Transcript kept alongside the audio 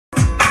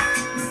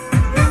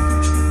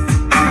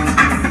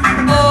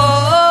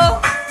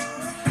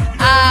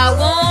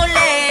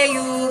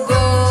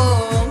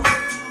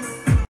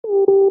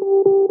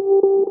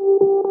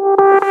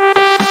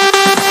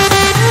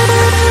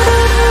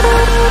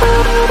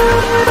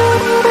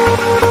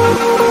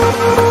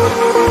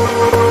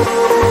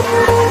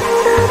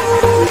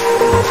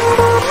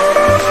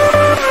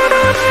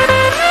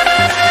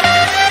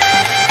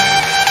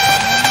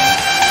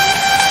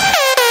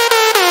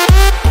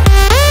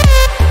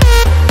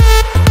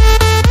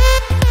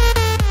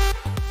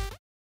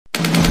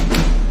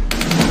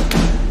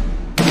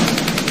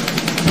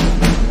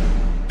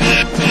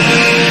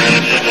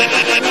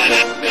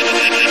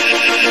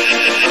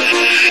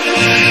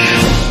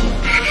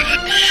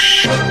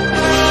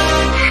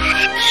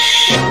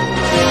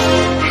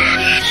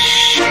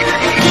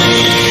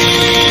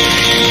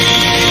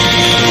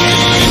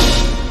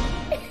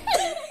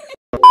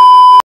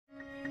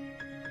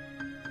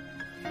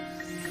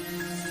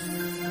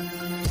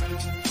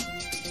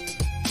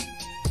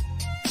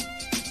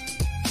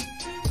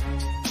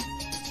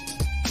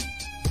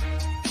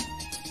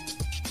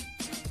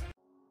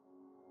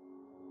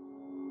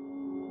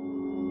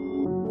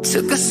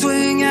Took a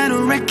swing at a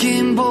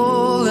wrecking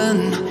ball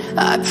and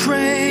I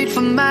prayed for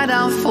my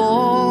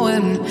downfall,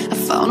 and I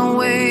found a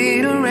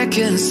way to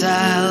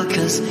reconcile,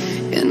 'cause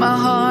in my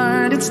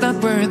heart it's not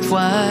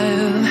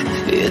worthwhile.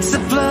 It's a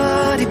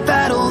bloody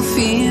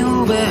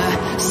battlefield where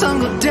some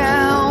go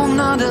down,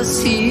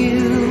 others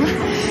heal.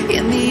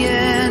 In the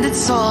end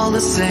it's all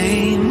the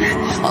same.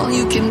 All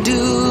you can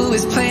do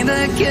is play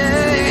the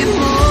game.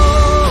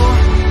 Oh,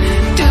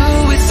 do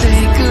we say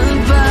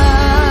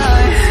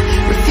goodbye?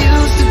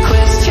 Refuse to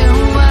question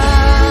why.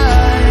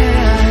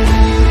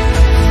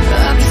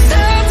 I'm just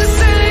sad to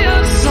say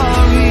I'm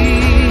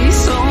sorry,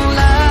 so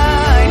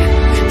lie.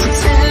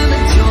 Pretend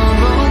that you're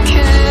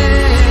okay.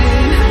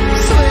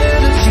 Swear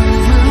that you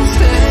will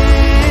stay.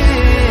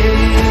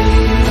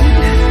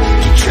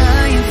 Keep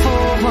trying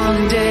for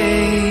one day.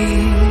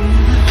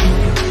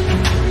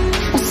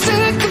 I'm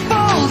sick of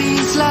all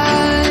these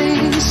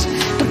lies.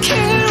 Don't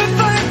care if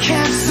I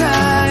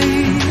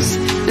capsize.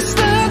 There's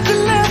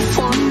nothing left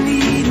for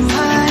me to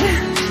hide.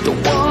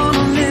 Don't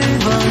wanna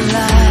live a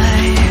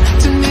lie.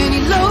 Too many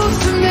lows,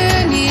 too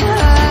many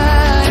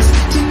highs.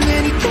 Too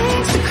many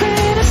things to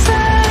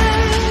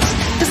criticize.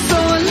 And so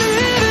I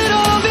leave it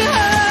all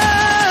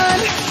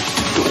behind.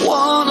 Don't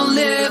wanna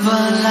live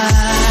a lie.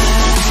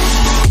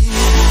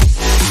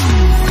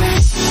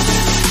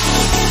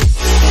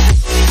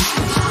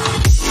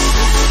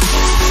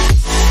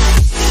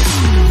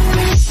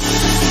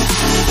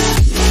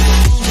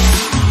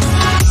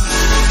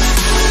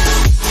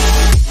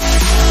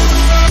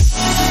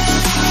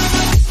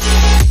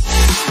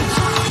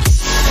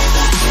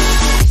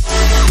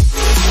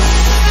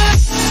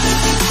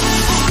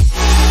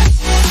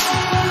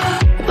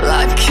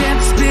 Life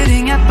kept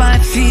spitting at my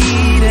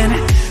feet and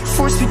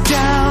forced me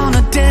down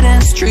a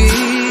dead-end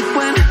street,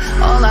 when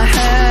all I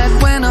had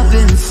went up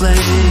in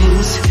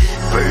flames,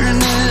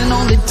 burning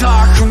only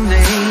dark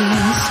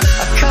remains.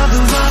 I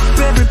cover up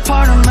every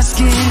part of my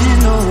skin,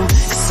 oh,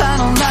 'cause I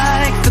don't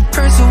like the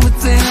person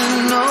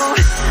within. Oh,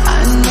 I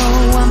know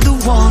I'm the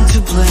one to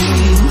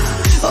blame.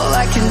 All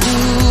I can do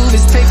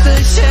is take the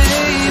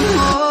shame.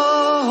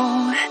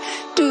 Oh,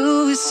 do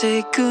we say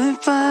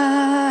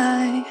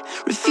goodbye?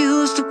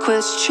 Refuse to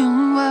question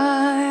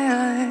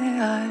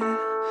why.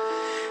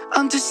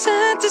 I'm too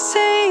sad to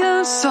say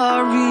I'm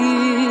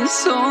sorry,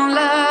 so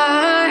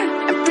lie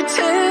and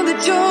pretend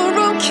that you're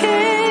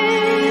okay.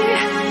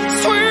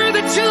 Swear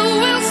that you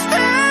will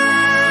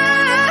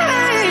stay.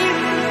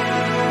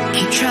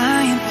 Keep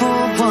trying for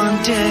one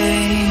day.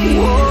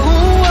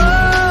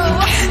 Whoa,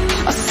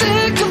 I'm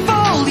sick of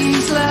all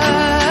these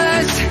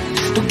lies.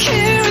 Don't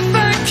care if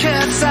I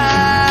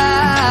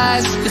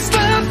capsize. There's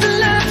nothing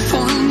left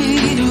for me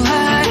to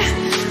hide.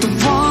 Don't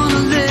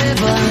wanna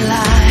live a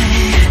lie.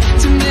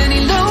 Too many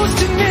lows,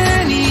 too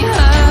many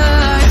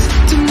highs.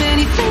 Too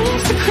many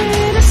things to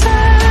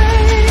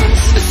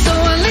criticize. So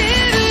I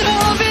leave it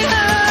all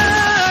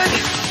behind.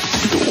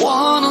 Don't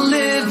wanna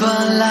live a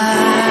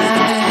lie.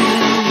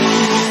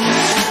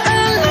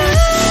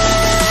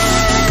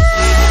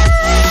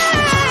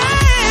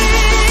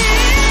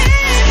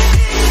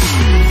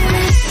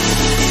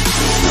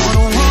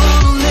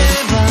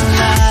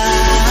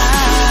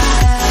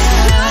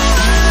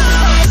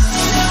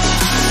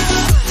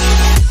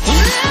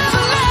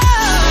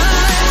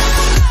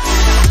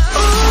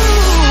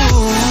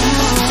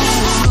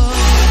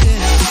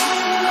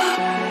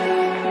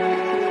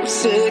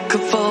 Sick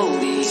of all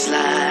these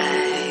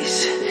lies.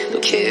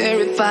 Don't care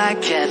if I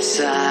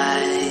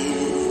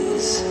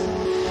capsize.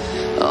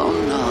 Oh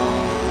no.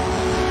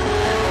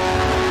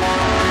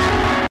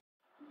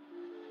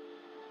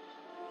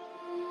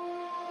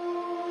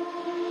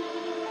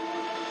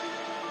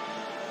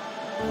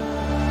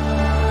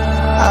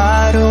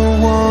 I don't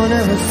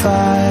wanna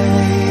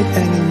fight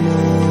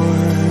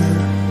anymore.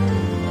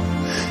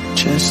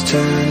 Just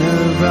turn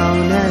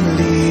around and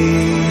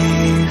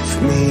leave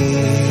me.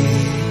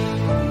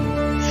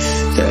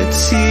 The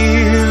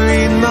tear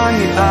in my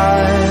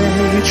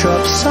eye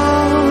drops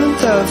on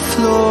the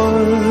floor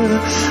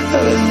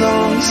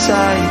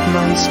alongside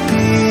my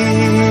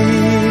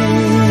spear.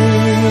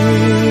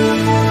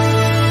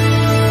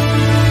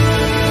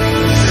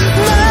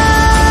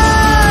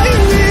 My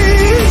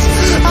knees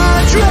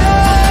are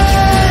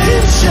drenching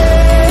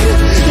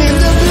in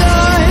the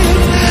blood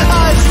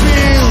I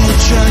feel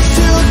just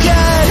to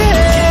get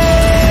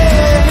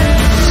in.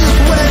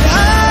 When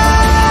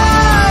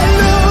I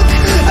look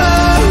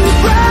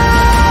around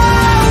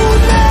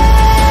me,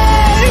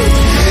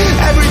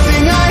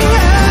 everything I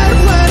had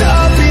went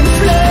up in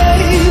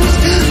flames.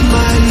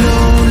 My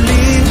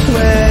lonely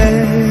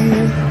way.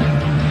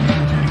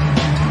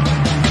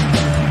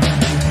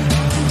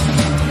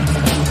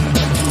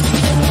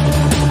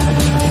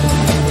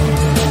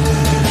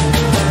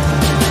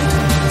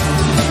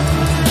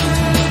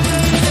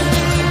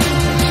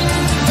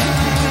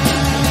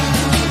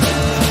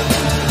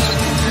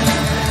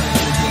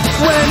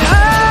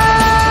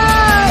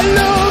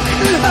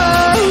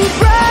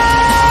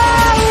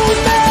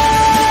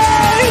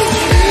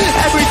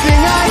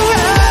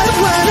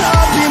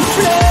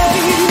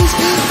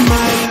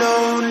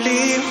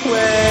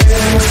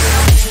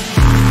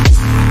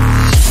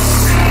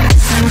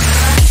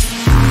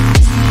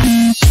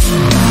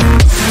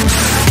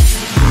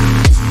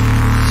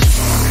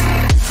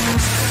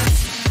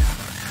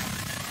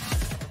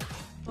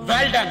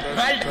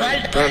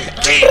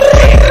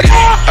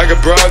 I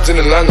got broads in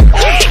Atlanta,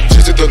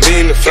 just to throw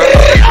me in the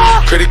family.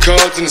 Credit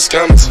cards in the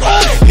scammers,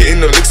 hitting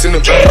the licks in the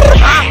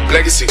van.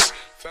 Legacies.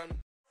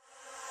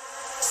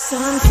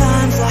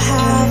 Sometimes I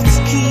have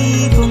to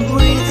keep on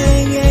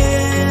breathing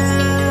in.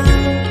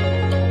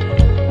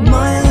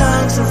 My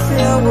lungs are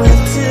filled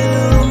with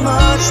too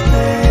much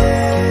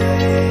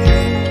pain.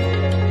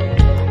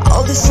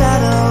 All the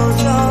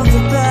shadows of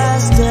the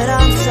past that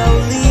I'm so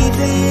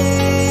leaving,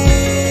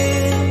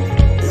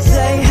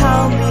 they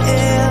held me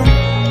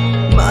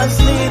in my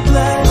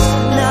sleepless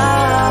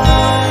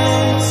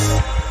nights,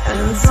 and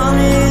I'm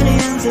drowning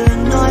in the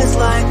noise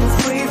like a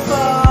free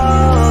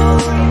fall.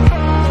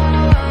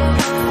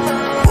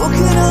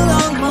 Walking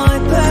along my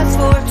path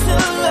for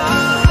too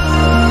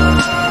long.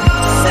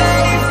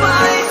 Save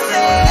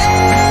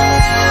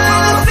myself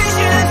from the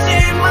visions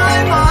in my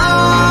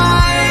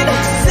mind.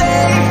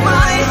 Save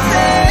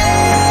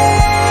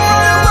myself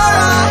from what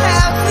I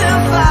have to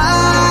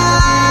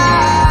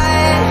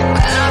find.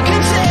 And I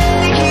can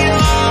take it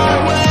all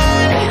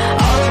away.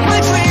 All of my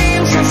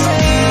dreams are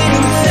fading.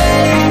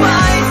 Save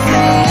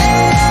myself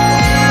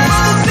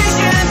from the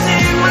visions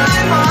in my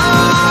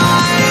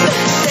mind.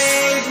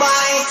 Save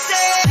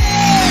myself.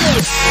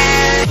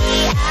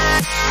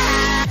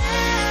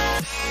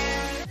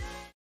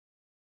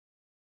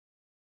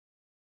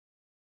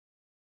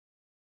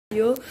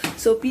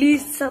 So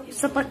please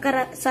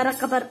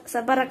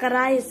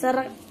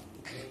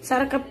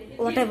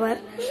whatever.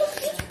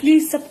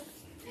 Please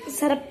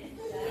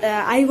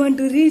I want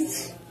to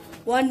reach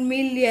 1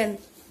 million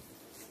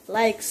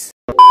likes.